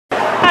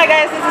Hi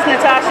guys, this is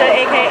Natasha,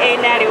 aka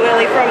Natty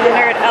Willie from the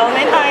Nerd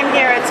Element. I'm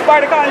here at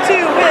Spartacon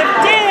II with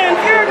Dan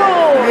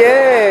Feuerriegel.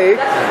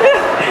 Yay!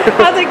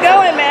 How's it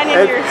going, man?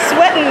 You're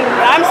sweating.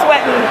 I'm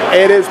sweating.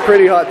 It is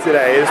pretty hot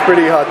today.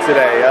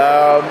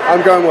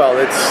 I'm going well.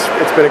 It's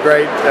been a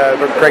great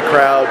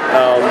crowd.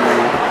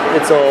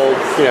 It's all,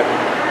 yeah,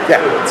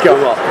 it's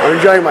going well. I'm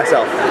enjoying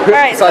myself. All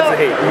right, besides the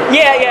heat.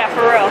 Yeah,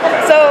 for real.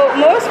 So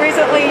most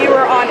recently you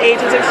were on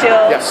Agents of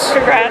S.H.I.E.L.D. Yes.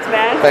 Congrats,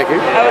 man. Thank you.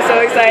 I was so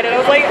excited. I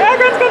was like,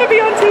 Agron's gonna be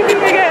on TV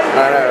again.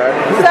 I know, right?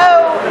 So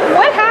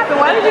what happened?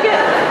 Why did the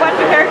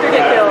character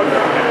get killed?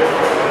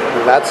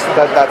 That's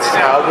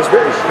how it was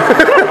written.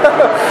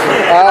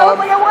 I was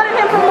like, I wanted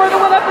him for more than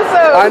one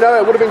episode. I know,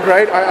 it would have been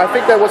great. I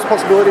think there was a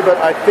possibility, but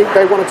I think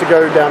they wanted to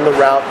go down the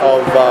route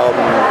of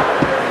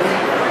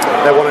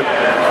they wanted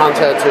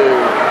Hunter to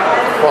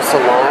cross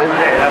the line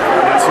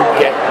to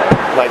get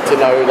to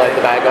know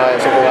the bad guy or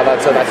something like that,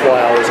 so that's why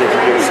I was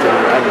introduced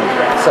and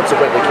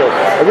subsequently killed.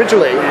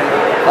 Originally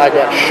I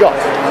got shot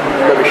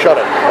when we shot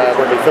it,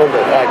 when we filmed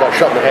it. I got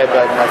shot in the head,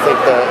 but I think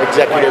the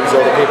executives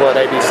or the people at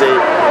ABC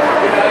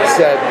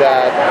said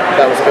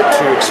that was a bit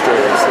too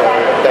extreme, so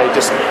they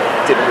just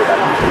didn't do that.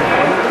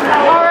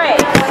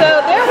 Alright,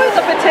 so there was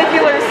a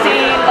particular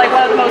scene,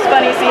 one of the most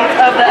funny scenes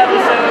of the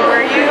episode,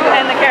 where you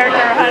and the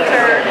character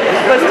Hunter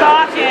was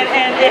talking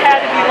and it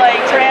had to be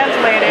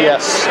translated.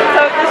 Yes.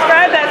 So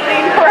describe that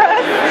scene for us.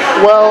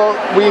 Well,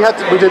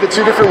 we did it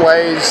two different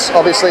ways.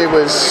 Obviously it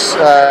was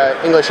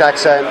English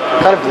accent,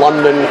 kind of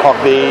London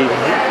Cockney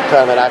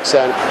kind of an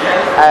accent,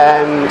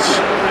 and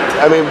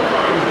I mean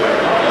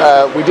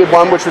we did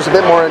one which was a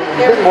bit more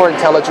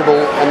intelligible,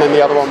 and then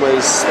the other one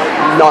was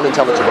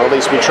non-intelligible. At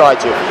least we tried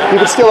to. You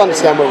could still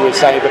understand what we were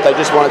saying, but they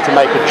just wanted to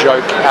make a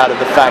joke out of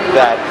the fact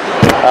that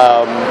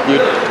you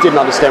didn't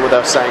understand what they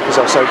were saying because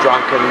I was so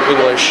drunk and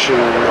English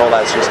and all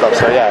that sort of stuff.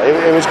 So yeah,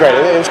 it was great.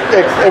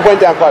 It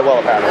went down quite well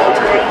apparently.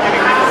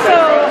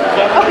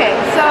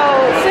 So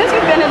since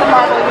you've been in the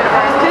Marvel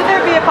universe, could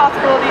there be a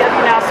possibility of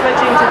you now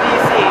switching to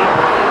DC?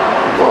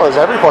 Well, there's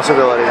every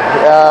possibility.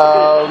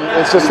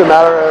 It's just a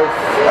matter of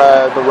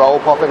the role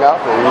popping up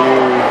and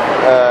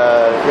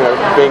you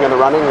being in the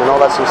running and all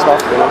that sort of stuff.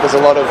 There's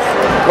a lot of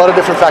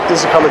different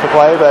factors that come into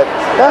play, but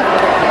yeah,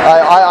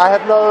 I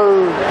have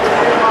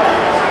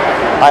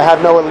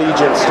no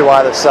allegiance to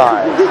either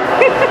side.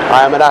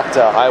 I am an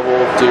actor. I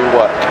will do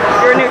work.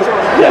 You're neutral.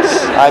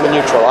 Yes, I'm a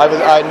neutral.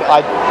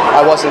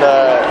 I wasn't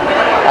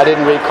I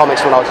didn't read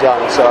comics when I was young,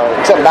 so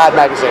except Mad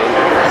Magazine.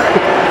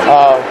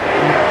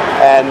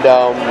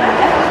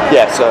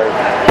 Yeah, so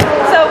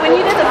when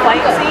you did the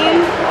fight scene,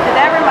 did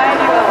that remind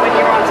you of when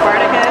you were on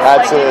Spartacus?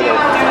 Absolutely.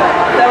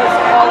 That was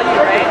all of you,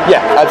 right?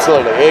 Yeah,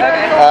 absolutely.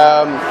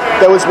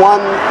 There was one,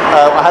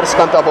 I had a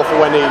stunt double for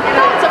when he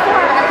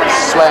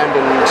slammed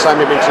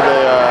him into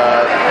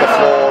the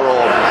floor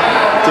or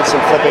did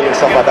some flipping and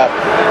stuff like that.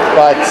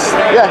 But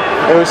yeah,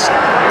 it was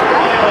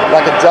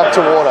like a duck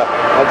to water.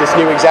 I just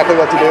knew exactly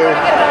what to do.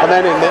 And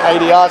then in the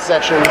ADR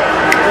section,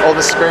 all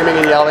the screaming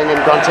and yelling and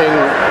grunting,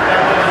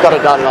 got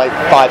it done in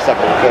 5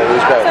 seconds. It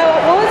was great. So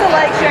what was it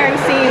like sharing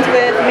scenes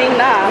with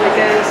Ming-Na?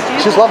 Because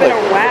she's lovely. Been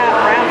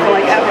around for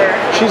ever.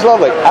 She's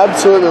lovely,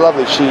 absolutely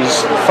lovely.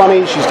 She's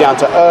funny, she's down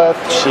to earth,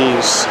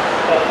 she's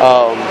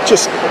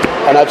just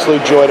an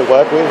absolute joy to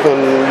work with,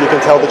 and you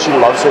can tell that she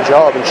loves her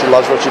job and she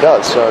loves what she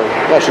does. So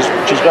yeah, she's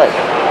great.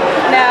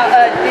 Now,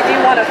 did you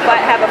want to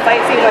have a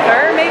fight scene with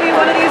her maybe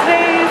one of these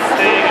days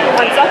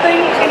on something,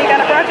 any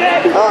kind of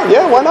project? Oh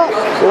yeah, why not?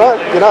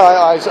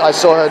 I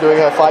saw her doing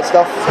her fight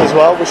stuff as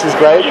well, which was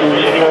great,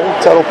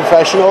 and total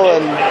professional.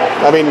 And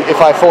I mean,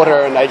 if I fought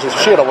her in Agents of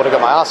S.H.I.E.L.D., I would have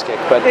got my ass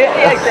kicked. But yeah,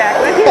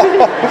 exactly.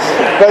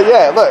 But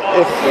yeah, look,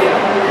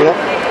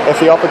 if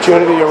the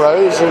opportunity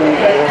arose and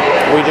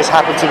we just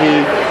happened to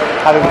be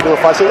having to do a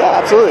fight scene, yeah,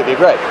 absolutely, it'd be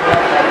great.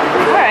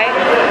 All right.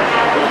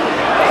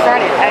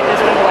 Darn it, I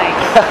just went blank.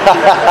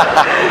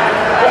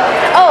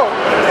 Oh,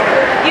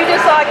 you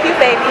just saw a cute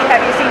baby.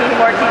 Have you seen any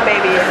more cute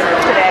babies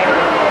today?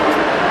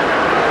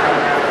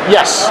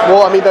 Yes.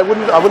 Well, I mean,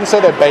 I wouldn't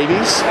say they're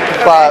babies,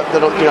 but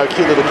they're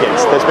cute little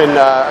kids. There's been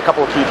a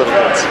couple of cute little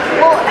kids.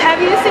 Well, have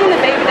you seen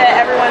the baby that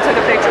everyone took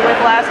a picture with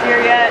last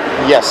year yet?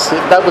 Yes,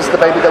 that was the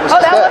baby that was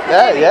just there.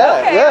 Okay.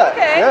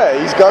 Yeah.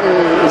 He's gotten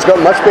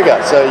much bigger.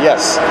 So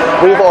yes,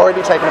 we've already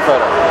taken a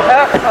photo.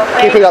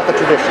 Keeping up the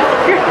tradition.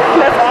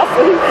 That's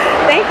awesome.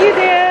 Thank you,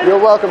 Dan.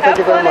 You're welcome.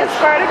 Thank you very much.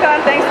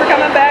 Spartacon. Thanks for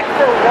coming back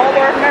for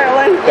Waldorf,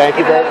 Maryland. Thank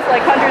you very much.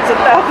 It's hundreds of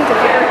thousands of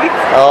degrees.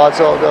 Oh,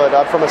 it's all good.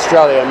 I'm from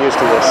Australia. I'm used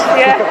to this.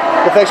 Yeah.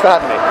 But thanks for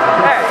having me.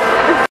 All right.